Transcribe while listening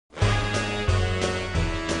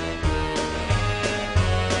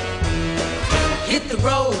Hit the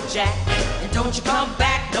road, Jack, and don't you come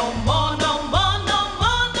back no more, no more, no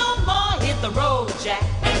more, no more. Hit the road, Jack,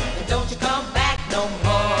 and don't you come back no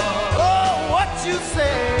more. Oh, what you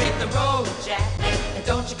say? Hit the road, Jack, and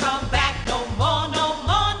don't you come back no more, no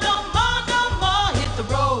more, no more, no more. Hit the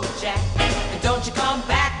road, Jack, and don't you come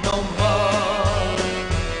back no more.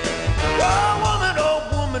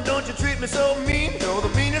 Oh, woman, don't you treat me so mean. You're the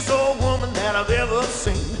meanest old woman that I've ever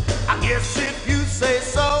seen. I guess if you say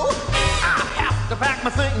so, I have to pack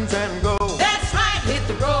my things and go. That's right, hit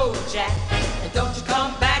the road, Jack, and don't you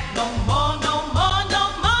come back no more, no more,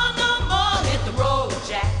 no more, no more. Hit the road,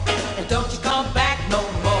 Jack, and don't you come back no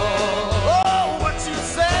more. Oh, what you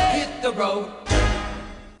say? Hit the road.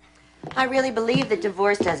 I really believe that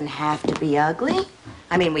divorce doesn't have to be ugly.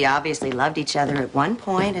 I mean, we obviously loved each other at one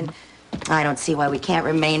point, and I don't see why we can't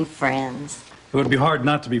remain friends. It would be hard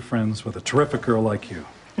not to be friends with a terrific girl like you.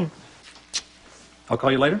 I'll call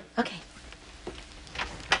you later. Okay.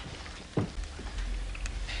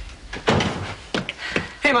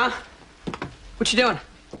 Hey, Ma. What you doing?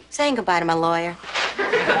 Saying goodbye to my lawyer.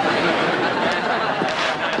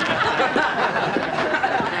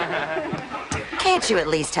 Can't you at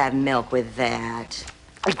least have milk with that?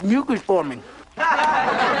 It's milk is forming.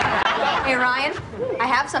 Hey, Ryan, I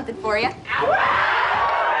have something for you.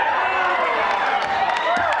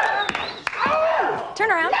 Turn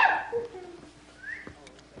around.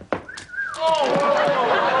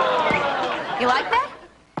 You like that?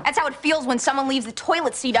 That's how it feels when someone leaves the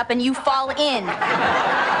toilet seat up and you fall in.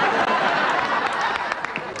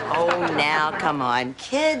 Oh, now, come on.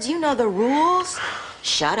 Kids, you know the rules.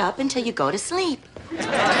 Shut up until you go to sleep. Oh,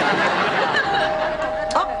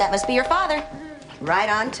 that must be your father. Right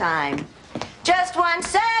on time. Just 1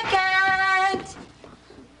 second.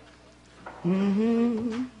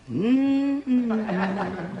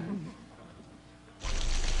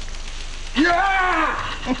 Yeah!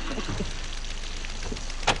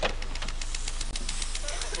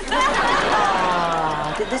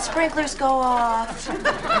 Oh, did the sprinklers go off?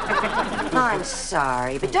 I'm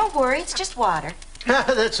sorry, but don't worry, it's just water.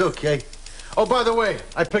 That's okay. Oh, by the way,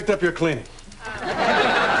 I picked up your cleaning.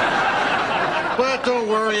 But don't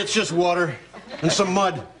worry, it's just water and some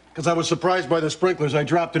mud, because I was surprised by the sprinklers. I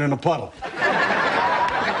dropped it in a puddle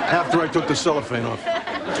after I took the cellophane off.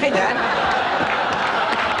 Hey, Dad.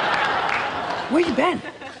 Where you been?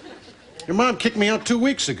 Your mom kicked me out 2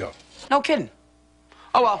 weeks ago. No kidding.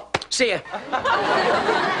 Oh, well, see ya.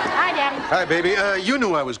 Hi, Daddy. Hi, baby. You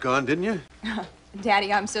knew I was gone, didn't you?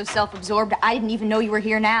 Daddy, I'm so self-absorbed, I didn't even know you were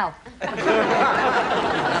here now.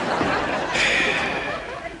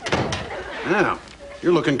 Now,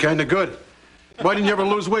 you're looking kind of good. Why didn't you ever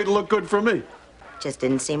lose weight to look good for me? Just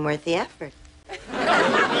didn't seem worth the effort.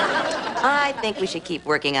 I think we should keep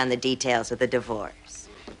working on the details of the divorce.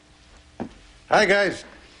 Hi, guys.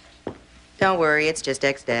 Don't worry, it's just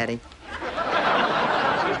ex-daddy.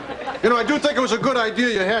 You know, I do think it was a good idea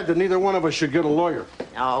you had that neither one of us should get a lawyer.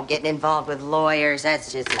 Oh, getting involved with lawyers,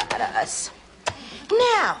 that's just not us.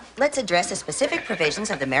 Now, let's address the specific provisions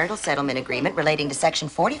of the marital settlement agreement relating to Section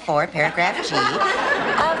 44, Paragraph G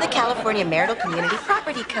of the California Marital Community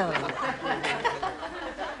Property Code.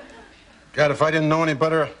 God, if I didn't know any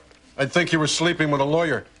better, I'd think you were sleeping with a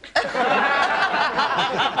lawyer.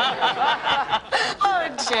 Oh,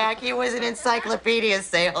 Jack, he was an encyclopedia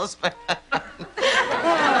salesman.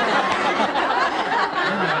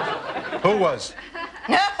 Who was?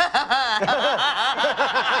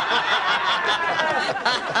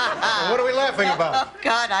 What are we laughing about? Oh,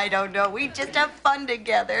 God, I don't know. We just have fun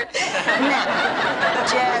together. Now,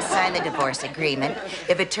 just sign the divorce agreement.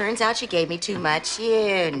 If it turns out she gave me too much,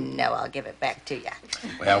 you know I'll give it back to you.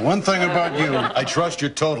 Well, one thing about you, I trust you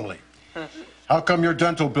totally. How come your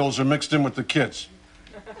dental bills are mixed in with the kids?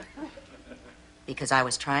 Because I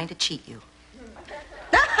was trying to cheat you.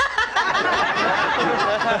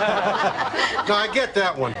 No, I get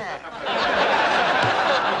that one.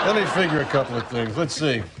 Let me figure a couple of things. Let's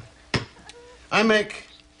see. I make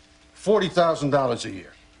 $40,000 a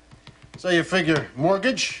year. So you figure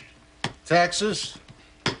mortgage, taxes,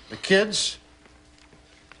 the kids,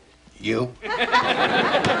 you.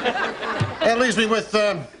 That leaves me with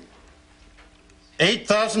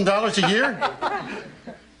 $8,000 a year.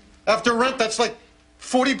 After rent, that's like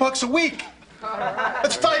 $40 a week.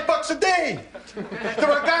 That's $5 a day. There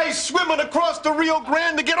are guys swimming across the Rio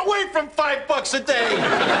Grande to get away from $5 a day.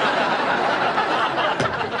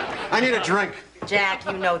 I need a drink. Jack,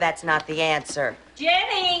 you know that's not the answer.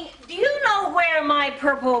 Jenny, do you know where my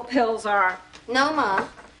purple pills are? No, Mom.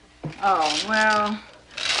 Oh, well,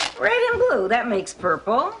 red and blue, that makes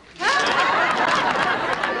purple.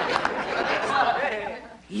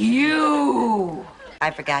 You! I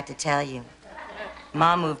forgot to tell you.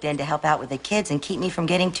 Mom moved in to help out with the kids and keep me from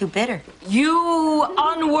getting too bitter. You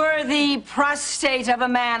unworthy prostate of a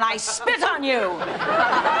man, I spit on you.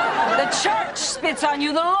 The church spits on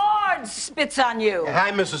you. The Lord spits on you. Hi,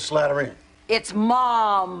 Mrs. Slattery. It's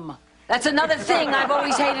Mom. That's another thing I've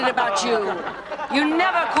always hated about you. You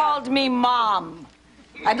never called me Mom.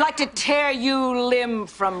 I'd like to tear you limb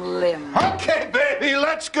from limb. Okay, baby,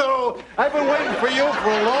 let's go. I've been waiting for you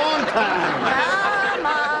for a long time.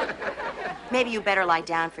 Mama. Maybe you better lie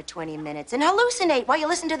down for 20 minutes and hallucinate while you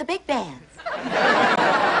listen to the big bands.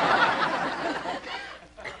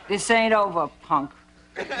 This ain't over, punk.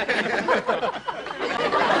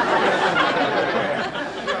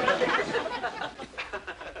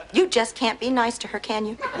 You just can't be nice to her, can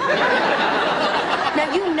you?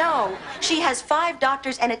 Now, you know she has 5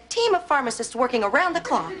 doctors and a team of pharmacists working around the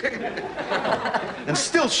clock. And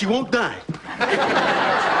still, she won't die.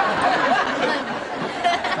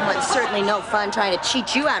 Well, it's certainly no fun trying to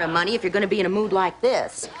cheat you out of money if you're going to be in a mood like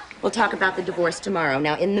this. We'll talk about the divorce tomorrow.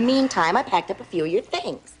 Now, in the meantime, I packed up a few of your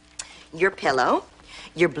things. Your pillow,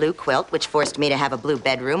 your blue quilt, which forced me to have a blue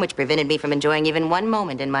bedroom, which prevented me from enjoying even one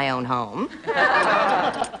moment in my own home.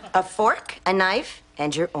 A fork, a knife,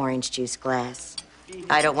 and your orange juice glass.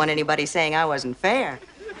 I don't want anybody saying I wasn't fair.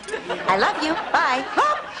 I love you. Bye.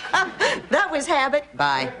 That was habit.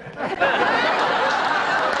 Bye.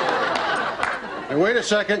 Hey, wait a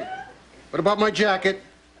second. What about my jacket?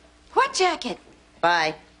 What jacket?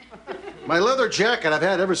 Bye. My leather jacket I've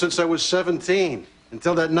had ever since I was 17.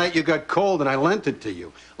 Until that night you got cold and I lent it to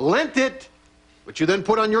you. Lent it! Which you then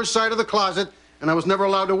put on your side of the closet and I was never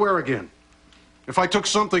allowed to wear again. If I took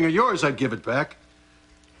something of yours, I'd give it back.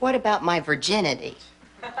 What about my virginity?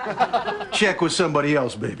 Check with somebody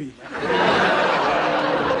else, baby.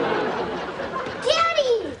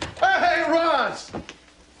 Daddy! Hey, Ross!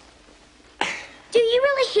 Do you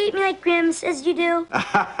really hate me like Grandma says you do?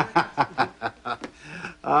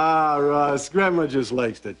 Ah, Ross, Grandma just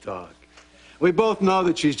likes to talk. We both know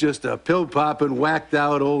that she's just a pill-popping,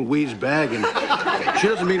 whacked-out old wheeze bag, and she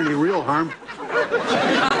doesn't mean any real harm.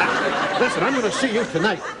 Listen, I'm going to see you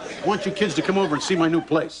tonight. I want you kids to come over and see my new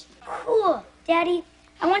place. Cool. Daddy,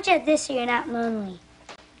 I want you to have this so you're not lonely.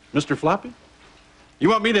 Mr. Floppy? You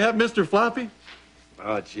want me to have Mr. Floppy?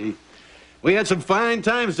 Oh, gee. We had some fine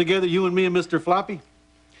times together, you and me and Mr. Floppy.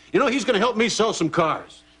 You know, he's going to help me sell some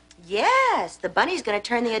cars. Yes, the bunny's going to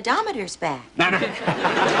turn the odometers back. No. Now,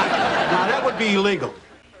 that would be illegal.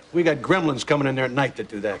 We got gremlins coming in there at night to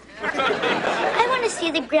do that. I want to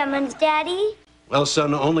see the gremlins, Daddy. Well,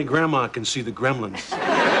 son, only Grandma can see the gremlins.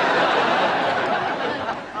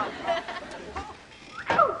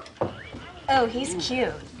 Oh, he's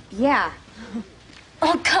cute. Yeah.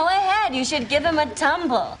 Well, go ahead. You should give him a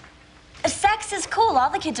tumble. Sex is cool. All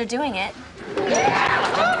the kids are doing it.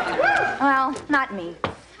 Well, not me.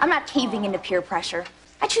 I'm not caving into peer pressure.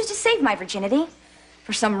 I choose to save my virginity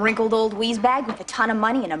for some wrinkled old wheeze bag with a ton of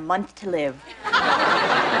money and a month to live.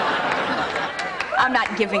 I'm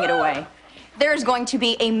not giving it away. There's going to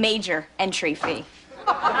be a major entry fee.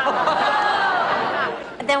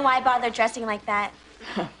 Then why bother dressing like that?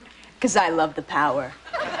 Because I love the power.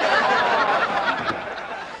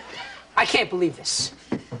 I can't believe this.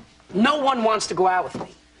 No one wants to go out with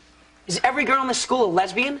me. Is every girl in the school a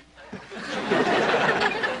lesbian?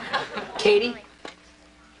 Katie?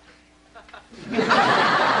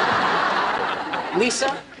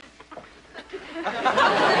 Lisa?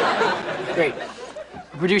 Great.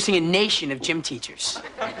 We're producing a nation of gym teachers.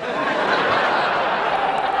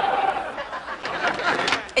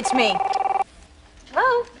 It's me.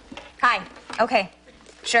 Hello? Hi. Okay.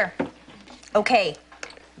 Sure. Okay.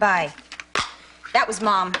 Bye. That was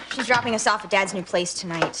Mom. She's dropping us off at Dad's new place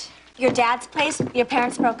tonight. Your dad's place? Your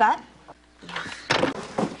parents broke up?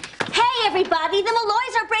 Hey, everybody, the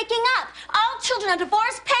Malloys are breaking up. All children of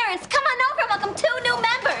divorced parents, come on over and welcome 2 new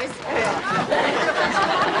members.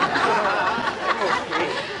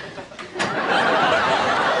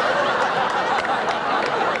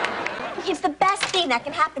 It's the best thing that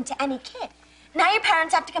can happen to any kid. Now your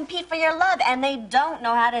parents have to compete for your love, and they don't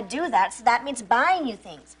know how to do that, so that means buying you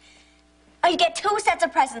things. Oh, you get 2 sets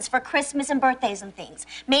of presents for Christmas and birthdays and things.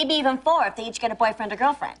 Maybe even 4 if they each get a boyfriend or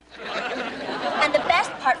girlfriend. And the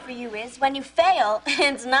best part for you is when you fail,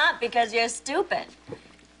 it's not because you're stupid.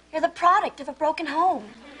 You're the product of a broken home.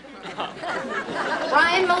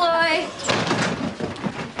 Ryan Malloy.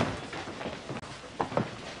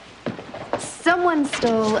 Someone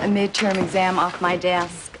stole a midterm exam off my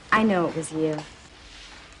desk. I know it was you.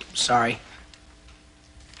 Sorry.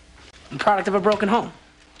 I'm the product of a broken home.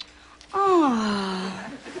 Oh,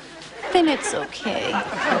 then it's okay.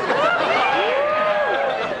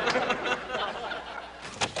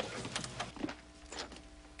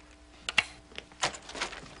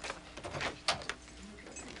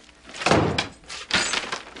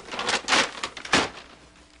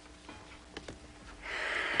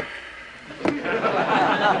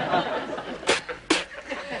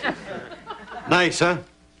 Nice, huh?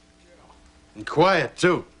 And quiet,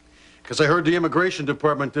 too. Because I heard the immigration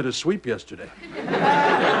department did a sweep yesterday.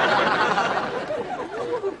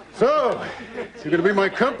 So, you're gonna be my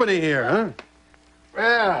company here, huh?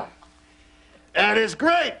 Well, that is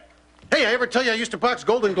great. Hey, I ever tell you I used to box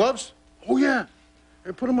Golden Gloves? Oh, yeah.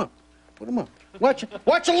 Here, put them up. Put them up. Watch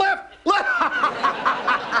the left! Left!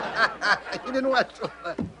 You didn't watch the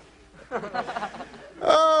left.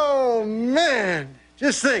 Oh, man.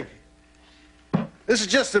 Just think. This is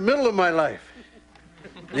just the middle of my life.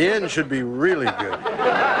 The end should be really good.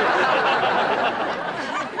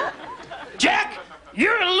 Jack,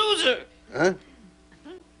 you're a loser. Huh?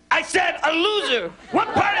 I said a loser.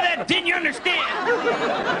 What part of that didn't you understand?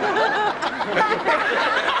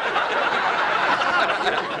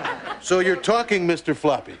 So you're talking, Mr.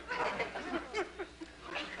 Floppy.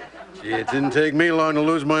 Gee, it didn't take me long to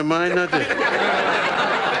lose my mind, not did it?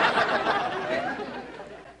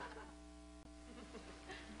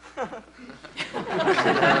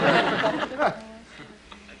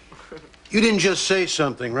 You didn't just say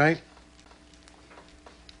something, right?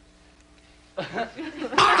 Don't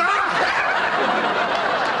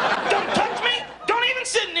touch me. Don't even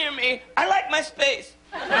sit near me. I like my space.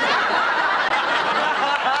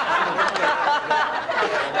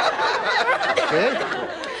 Okay.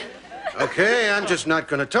 Okay, I'm just not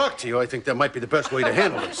going to talk to you. I think that might be the best way to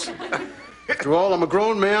handle this. After all, I'm a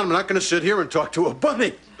grown man. I'm not going to sit here and talk to a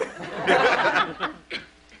bunny.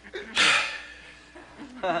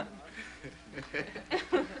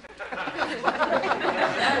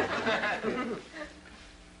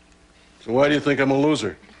 So why do you think I'm a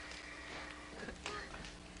loser?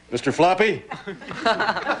 Mr. Floppy?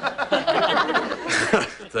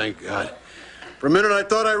 Thank God. For a minute, I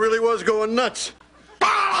thought I really was going nuts. I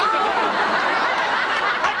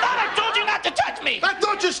thought I told you not to touch me. I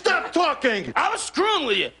thought you stopped talking. I was screwing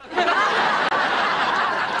with you.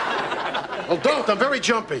 Well, don't. I'm very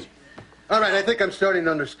jumpy. All right, I think I'm starting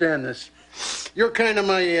to understand this. You're kind of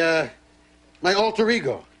my alter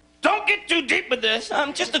ego. Don't get too deep with this.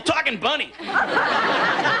 I'm just a talking bunny.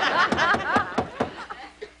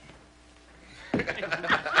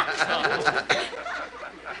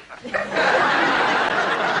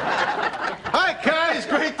 Hi, guys.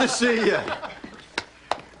 Great to see you.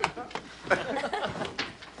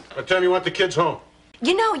 What time you want the kids home?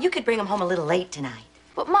 You know, you could bring them home a little late tonight.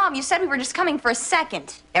 But, Mom, you said we were just coming for a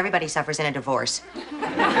second. Everybody suffers in a divorce.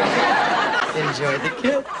 Enjoy the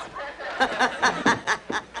kids.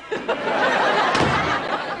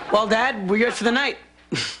 Well, Dad, we're yours for the night.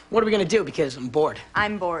 What are we gonna do? Because I'm bored.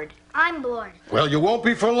 I'm bored. I'm bored. Well, you won't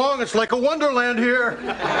be for long. It's like a wonderland here.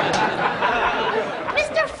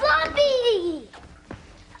 Mr. Floppy!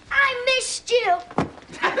 I missed you.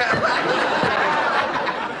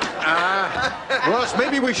 Ross,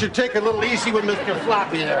 maybe we should take a little easy with Mr.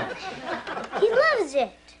 Floppy there. He loves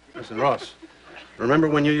it. Listen, Ross, remember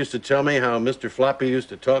when you used to tell me how Mr. Floppy used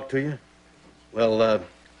to talk to you? Well,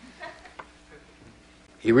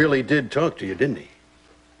 he really did talk to you, didn't he?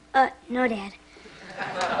 No, Dad.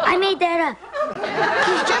 I made that up.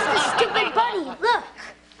 He's just a stupid bunny. Look.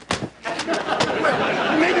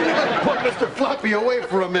 Maybe we gotta put Mr. Floppy away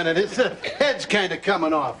for a minute. His head's kind of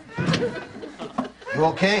coming off. You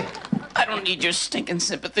okay? I don't need your stinking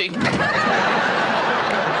sympathy.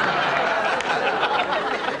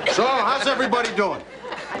 So, how's everybody doing?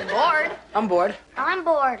 I'm bored. I'm bored. I'm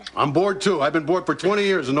bored. I'm bored, too. I've been bored for 20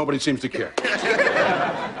 years, and nobody seems to care.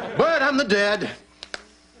 But I'm the dad.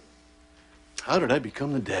 How did I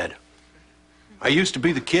become the dad? I used to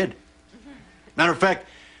be the kid. Matter of fact,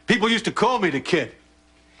 people used to call me the kid.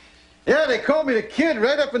 Yeah, they called me the kid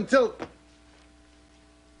right up until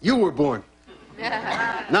you were born.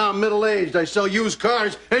 Now I'm middle-aged, I sell used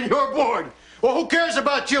cars, and you're bored. Well, who cares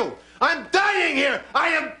about you? I'm dying here! I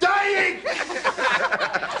am dying!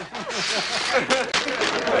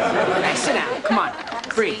 Hey, sit down. Come on.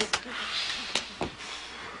 Breathe.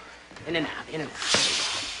 In and out, in and out.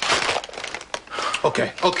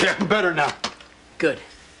 Okay, I'm better now. Good.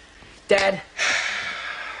 Dad,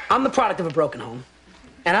 I'm the product of a broken home,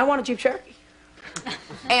 and I want a Jeep Cherokee.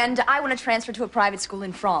 And I want to transfer to a private school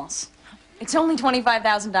in France. It's only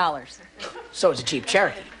 $25,000. So is a Jeep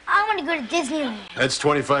Cherokee. I want to go to Disneyland. That's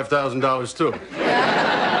 $25,000 too.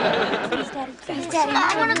 Please, Daddy. Please, Daddy.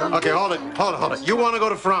 I want to go. Okay, hold it. You want to go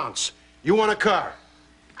to France. You want a car.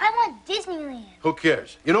 I want Disneyland. Who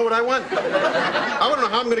cares? You know what I want? I want to know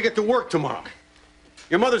how I'm going to get to work tomorrow.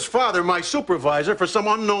 Your mother's father, my supervisor, for some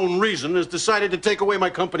unknown reason, has decided to take away my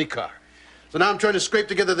company car. So now I'm trying to scrape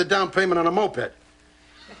together the down payment on a moped.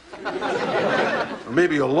 Or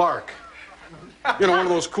maybe a lark. You know, one of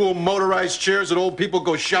those cool motorized chairs that old people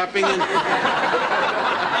go shopping in?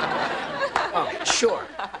 Oh, sure.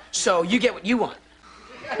 So you get what you want.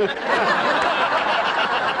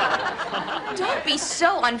 Don't be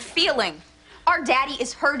so unfeeling. Our daddy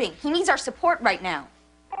is hurting. He needs our support right now.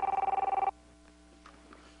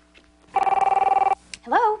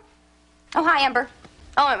 Hello? Oh, hi, Amber.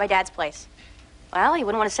 Oh, I'm at my dad's place. Well, you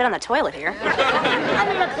wouldn't want to sit on the toilet here. I'm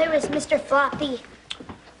gonna play with Mr. Floppy.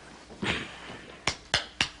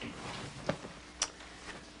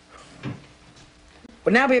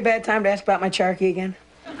 Would now be a bad time to ask about my Cherokee again?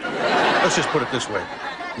 Let's just put it this way.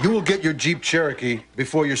 You will get your Jeep Cherokee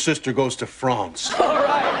before your sister goes to France. All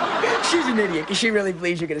right. She's an idiot, because she really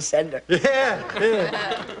believes you're going to send her.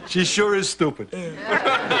 Yeah. She sure is stupid.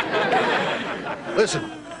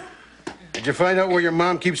 Listen, did you find out where your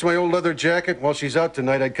mom keeps my old leather jacket? While she's out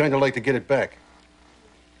tonight, I'd kind of like to get it back.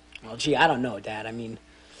 Well, gee, I don't know, Dad. I mean,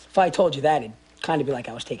 if I told you that, it'd kind of be like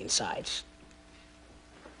I was taking sides.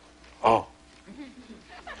 Oh.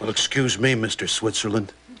 Well, excuse me, Mr.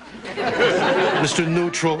 Switzerland. Mr.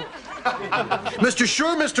 Neutral. Mr.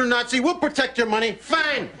 Sure, Mr. Nazi, we'll protect your money.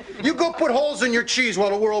 Fine. You go put holes in your cheese while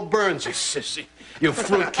the world burns, you sissy. You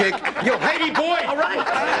fruitcake. You Haiti boy. All right.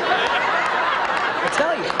 I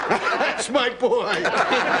tell you. That's my boy.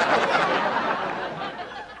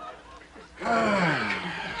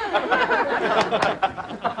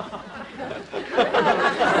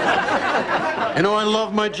 You know, I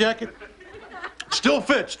love my jacket. Still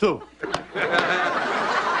fits, too.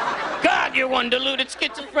 God, you're one deluded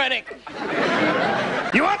schizophrenic.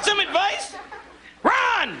 You want some advice?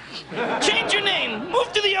 Run! Change your name,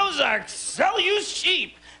 move to the Ozarks, sell used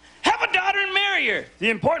sheep, have a daughter and marry her. The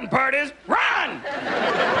important part is, run!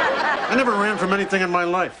 I never ran from anything in my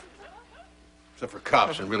life. Except for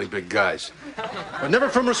cops and really big guys. But never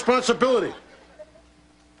from responsibility.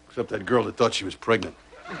 Except that girl that thought she was pregnant.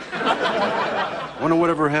 Wonder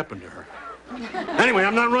whatever happened to her. Anyway,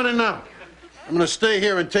 I'm not running now. I'm gonna stay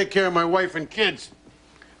here and take care of my wife and kids.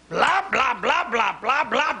 Blah, blah, blah, blah, blah,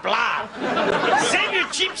 blah, blah. Save your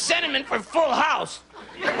cheap sentiment for Full House.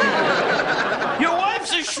 Your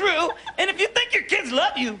wife's a shrew, and if you think your kids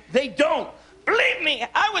love you, they don't. Believe me,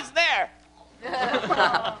 I was there.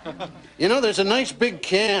 You know, there's a nice big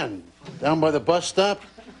can down by the bus stop.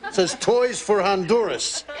 It says Toys for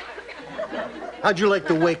Honduras. How'd you like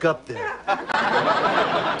to wake up there?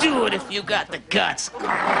 Do it if you got the guts.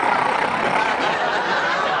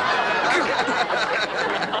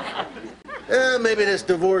 Maybe this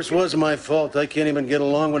divorce was my fault. I can't even get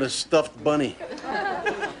along with a stuffed bunny.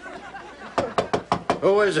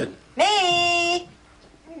 Who is it? Me!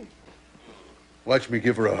 Watch me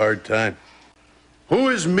give her a hard time. Who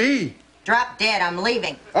is me? Drop dead, I'm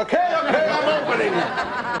leaving. Okay, I'm opening.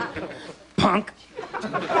 Punk.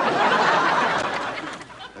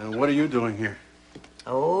 And what are you doing here?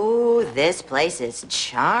 Oh, this place is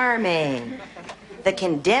charming. The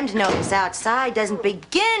condemned notice outside doesn't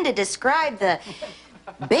begin to describe the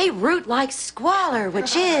Beirut-like squalor,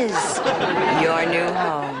 which is your new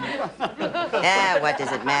home. What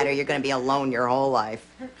does it matter? You're going to be alone your whole life.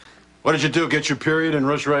 What did you do, get your period and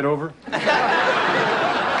rush right over?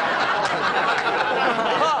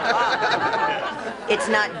 It's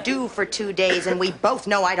not due for 2 days, and we both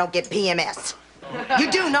know I don't get PMS.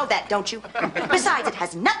 You do know that, don't you? Besides, it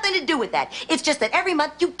has nothing to do with that. It's just that every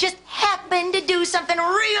month you just happen to do something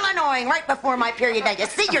real annoying right before my period. Now, you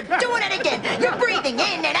see, you're doing it again. You're breathing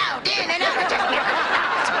in and out, in and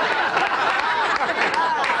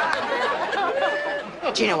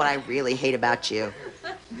out. Do you know what I really hate about you?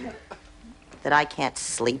 That I can't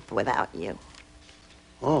sleep without you.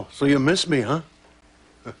 Oh, so you miss me, huh?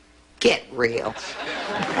 Get real.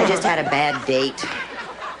 I just had a bad date.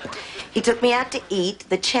 He took me out to eat.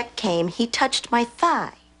 The check came. He touched my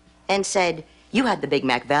thigh and said, "You had the Big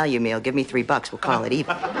Mac value meal. Give me $3. We'll call it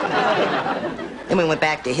even." Then we went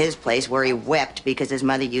back to his place where he wept because his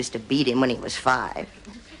mother used to beat him when he was 5.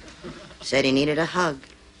 Said he needed a hug.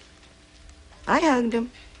 I hugged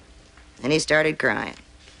him. And he started crying.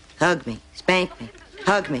 Hug me, spank me,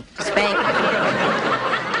 hug me, spank me.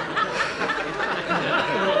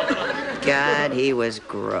 God, he was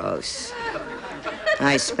gross.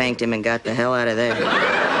 I spanked him and got the hell out of there.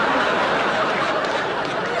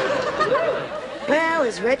 Well,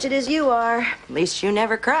 as wretched as you are, at least you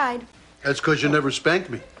never cried. That's because you never spanked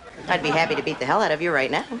me. I'd be happy to beat the hell out of you right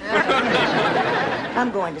now.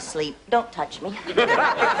 I'm going to sleep. Don't touch me.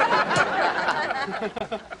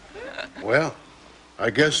 Well, I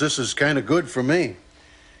guess this is kind of good for me.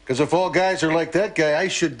 Because if all guys are like that guy, I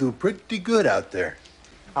should do pretty good out there.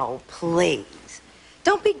 Oh, please.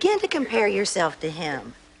 Don't begin to compare yourself to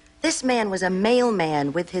him. This man was a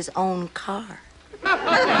mailman with his own car.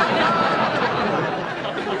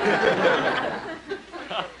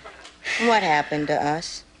 What happened to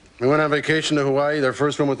us? We went on vacation to Hawaii, their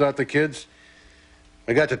first one without the kids.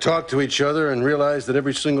 We got to talk to each other and realized that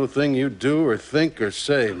every single thing you do or think or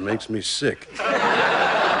say makes me sick.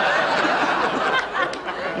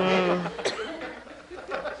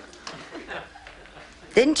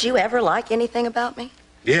 Didn't you ever like anything about me?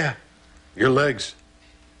 Yeah, your legs.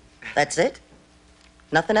 That's it?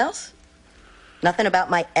 Nothing else? Nothing about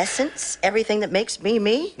my essence? Everything that makes me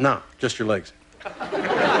me? No, just your legs.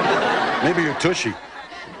 Maybe your tushy.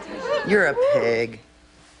 You're a pig.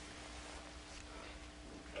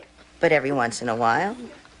 But every once in a while,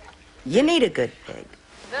 you need a good pig.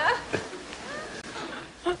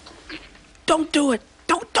 Don't do it.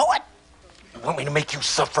 Don't do it. You want me to make you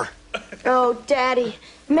suffer? Oh, Daddy,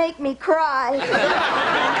 make me cry.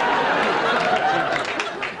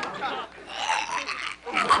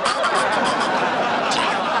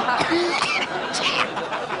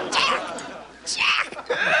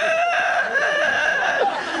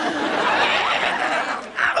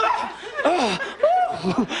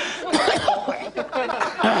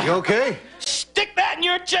 You okay? Stick that in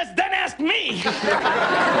your chest, then ask me.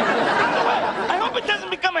 I hope it doesn't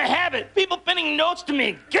become a habit. People pinning notes to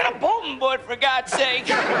me. Get a bulletin board, for God's sake.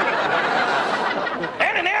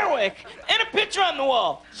 And an airwick. And a picture on the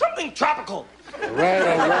wall. Something tropical. All right,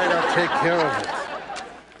 I'll take care of it.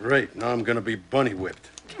 Great, now I'm gonna be bunny whipped.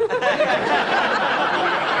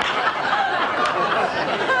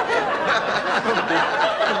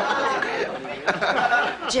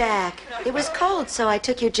 Jack, it was cold, so I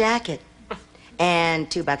took your jacket. And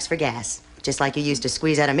 $2 for gas, just like you used to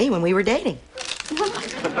squeeze out of me when we were dating.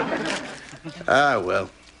 Ah, well.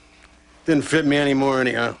 Didn't fit me anymore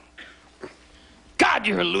anyhow. God,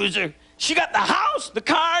 you're a loser. She got the house, the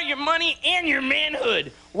car, your money, and your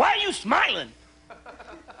manhood. Why are you smiling?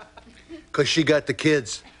 'Cause she got the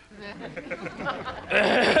kids.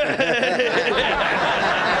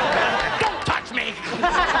 Don't touch me.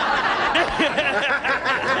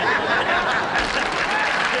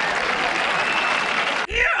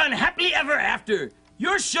 Dear Unhappily Ever After,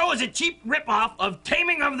 your show is a cheap ripoff of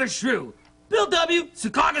Taming of the Shrew. Bill W.,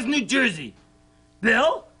 Secaucus, New Jersey.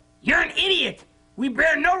 Bill, you're an idiot. We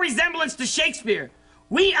bear no resemblance to Shakespeare.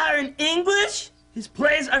 We are in English. His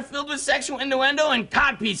plays are filled with sexual innuendo and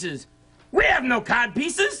codpieces. We have no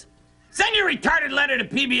codpieces. Send your retarded letter to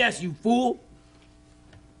PBS, you fool.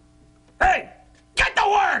 Hey, get to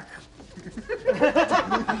work!